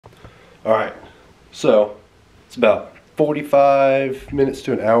All right, so it's about 45 minutes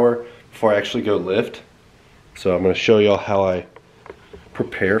to an hour before I actually go lift. So I'm gonna show y'all how I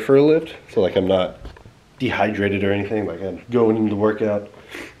prepare for a lift. So like I'm not dehydrated or anything, like I'm going into the workout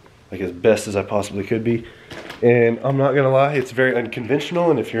like as best as I possibly could be. And I'm not gonna lie, it's very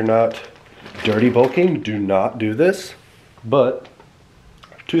unconventional, and if you're not dirty bulking, do not do this. But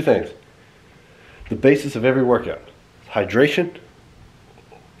two things. The basis of every workout, hydration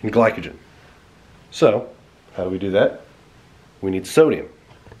and glycogen. So, how do we do that? We need sodium.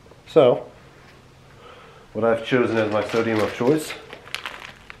 So, what I've chosen as my sodium of choice,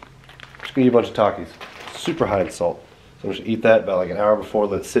 I'm just gonna eat a bunch of Takis. Super high in salt. So I'm just gonna eat that about like an hour before,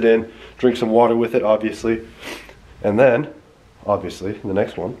 let it sit in, drink some water with it, obviously. And then, obviously, the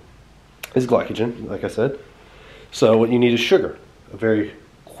next one is glycogen, like I said. So what you need is sugar, a very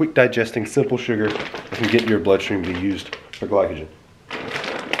quick digesting, simple sugar that can get your bloodstream to be used for glycogen.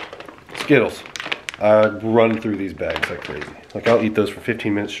 Skittles. I run through these bags like crazy. Like I'll eat those for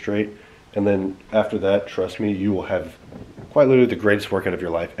 15 minutes straight, and then after that, trust me, you will have quite literally the greatest workout of your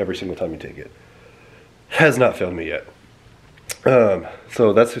life every single time you take it. Has not failed me yet.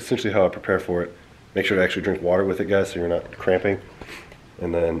 So that's essentially how I prepare for it. Make sure to actually drink water with it, guys, so you're not cramping.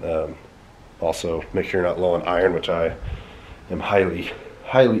 And then also make sure you're not low on iron, which I am highly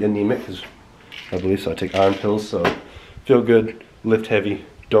anemic, I believe, so I take iron pills. So feel good, lift heavy,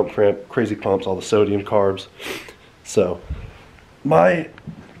 don't cramp, crazy pumps, all the sodium, carbs. So my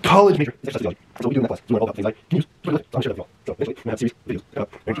college major is exercise physiology. So we do in that class, doing all that things like, can you use lift? So I'm sure that's all. So eventually, I'm gonna have series videos.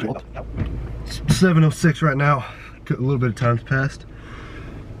 It's 7:06 right now. A little bit of time's passed.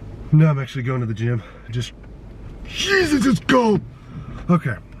 Now I'm actually going to the gym. Jesus, it's cold.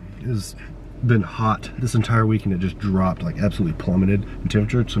 Okay, it's been hot this entire week and it just dropped, like absolutely plummeted in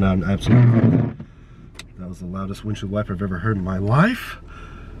temperature. So now I'm absolutely, that was the loudest windshield wiper I've ever heard in my life.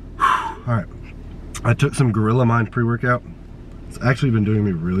 All right, I took some Gorilla Mind pre-workout. It's actually been doing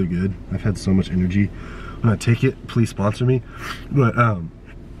me really good. I've had so much energy. When I take it, please sponsor me. But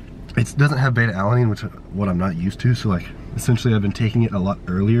it doesn't have beta alanine, which is what I'm not used to. So like essentially I've been taking it a lot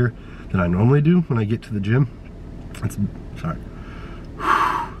earlier than I normally do when I get to the gym.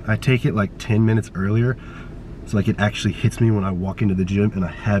 I take it like 10 minutes earlier, so like it actually hits me when I walk into the gym and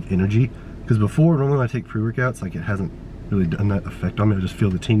I have energy. Because before, normally when I take pre-workouts, like it hasn't really done that effect on me. I just feel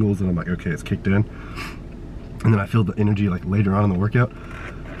the tingles and I'm like, okay, it's kicked in. And then I feel the energy like later on in the workout.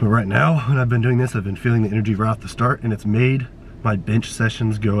 But right now, when I've been doing this, I've been feeling the energy right off the start, and it's made my bench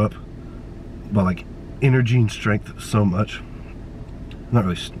sessions go up by like energy and strength so much. Not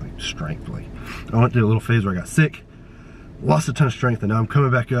really like strength, like I went through a little phase where I got sick, lost a ton of strength, and now I'm coming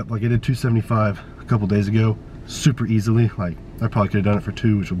back up. Like I did 275 a couple days ago, super easily. Like I probably could have done it for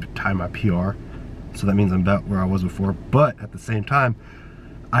 2, which would tie my PR. So that means I'm about where I was before. But at the same time,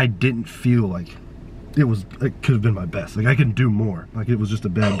 I didn't feel like it could have been my best. Like I can do more. Like it was just a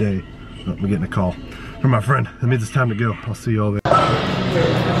bad day. Oh, we're getting a call from my friend. That means it's time to go. I'll see you all there.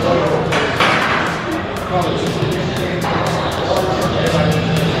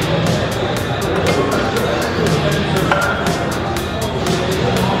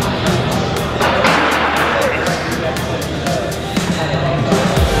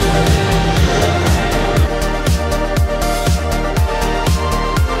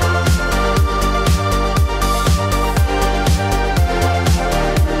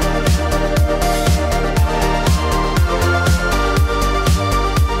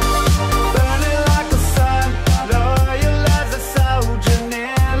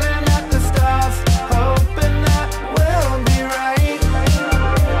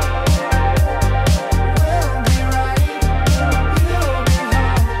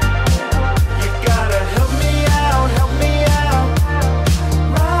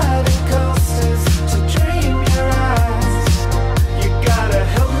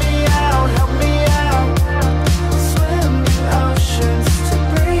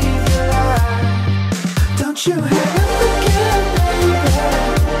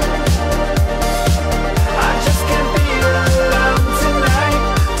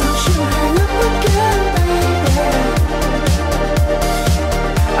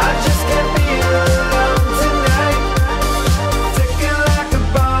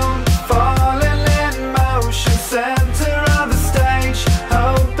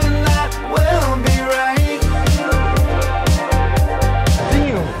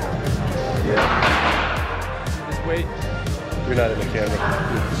 You're not in the camera.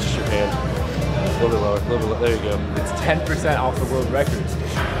 It's just your hand. A little bit lower. A little bit lower. There you go. It's 10% off the world record.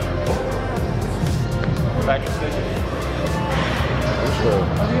 Back to station.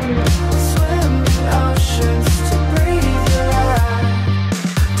 Swim in oceans to breathe your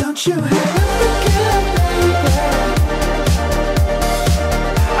life. Don't Don't you hang up again, baby.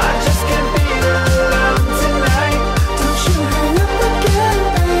 I just can't be alone tonight. Don't you hang up again,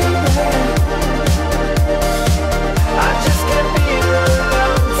 baby. I just can't be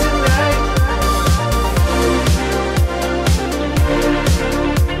alone tonight. Don't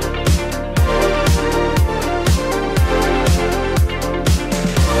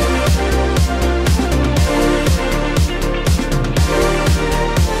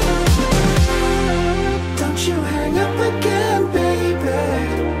you hang up again, baby.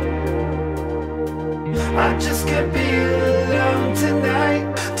 I just can't be alone tonight.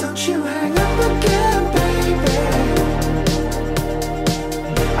 Don't you hang up again, baby. I just can't be alone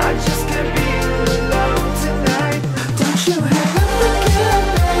tonight. Don't you hang up again,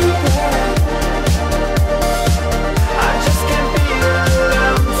 baby. I just can't be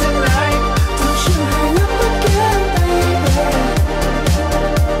alone tonight. Don't you hang up again, baby.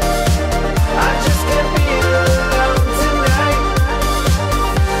 I just can't be alone tonight.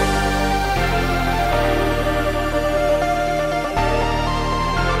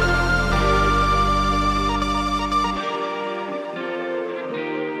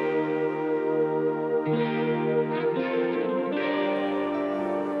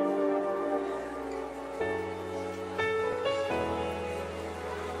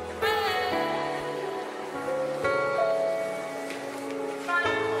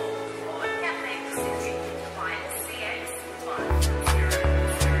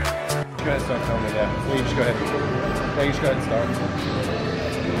 Go ahead and start filming, yeah. So you just go ahead and, yeah, you just go ahead and start.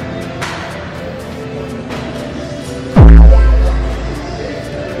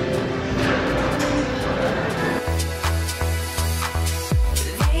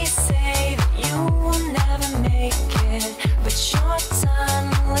 They say that you will never make it, but you're done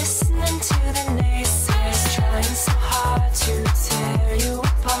listening to the naysayers, trying so hard to tear you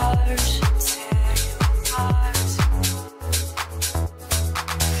apart.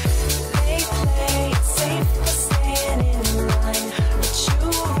 They play it safe by staying in line, but you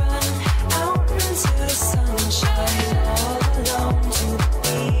run out into the sunshine all alone to the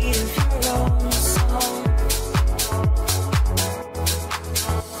beat of your own song.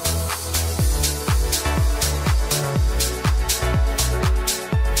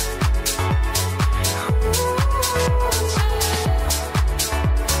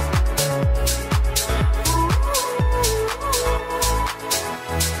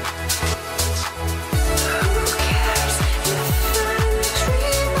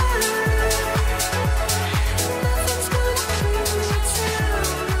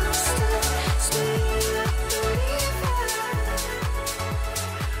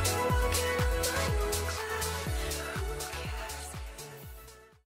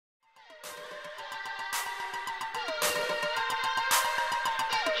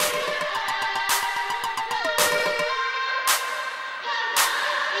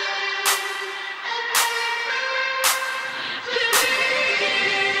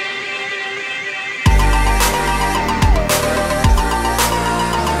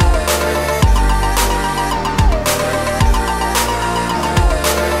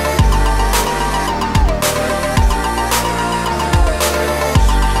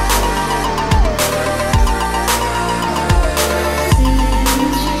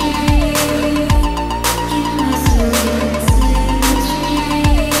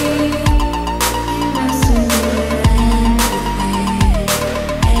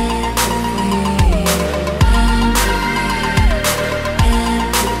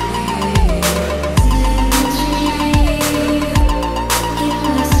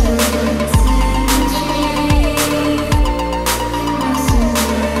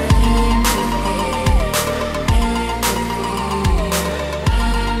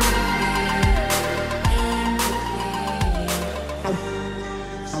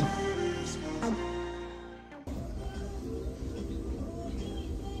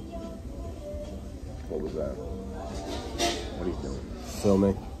 What was that? What are you doing?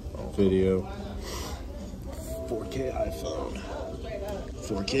 Filming, video, 4K iPhone.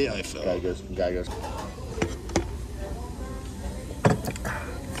 4K iPhone. Guy goes.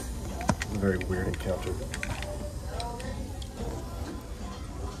 A very weird encounter.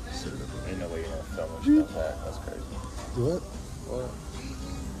 Ain't no way you're gonna film and stuff that. That's crazy. What? What?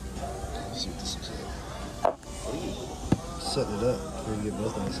 Let's see what this is. Setting it up. We're gonna get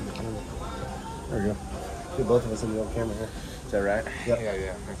both of us in the camera. There we go. Get both of us in the old camera here. Is that right? Yep.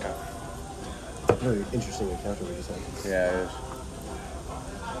 Yeah. Okay. Very interesting encounter we just had. Yeah, it is.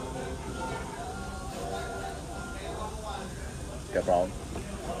 Got a problem?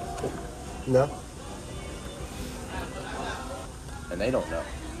 No. And they don't know.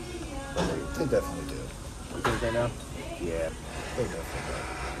 They definitely do. You think right now? Yeah. They definitely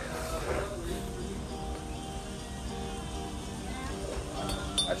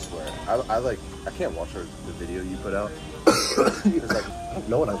I swear. I can't watch the video you put out. do. It's like, I don't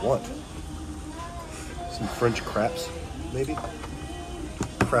know what I want. Some French craps, maybe?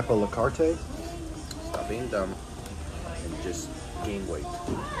 Crappa la carte? Stop being dumb and just gain weight.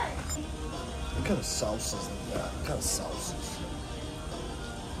 What kind of sauces is that? What kind of sauces?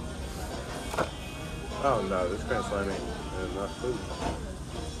 Oh no, this kind of slimy and not food.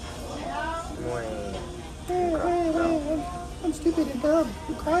 I'm stupid and dumb.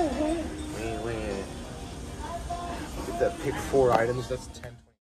 I'm crying. Get that pick 4 items, that's 10.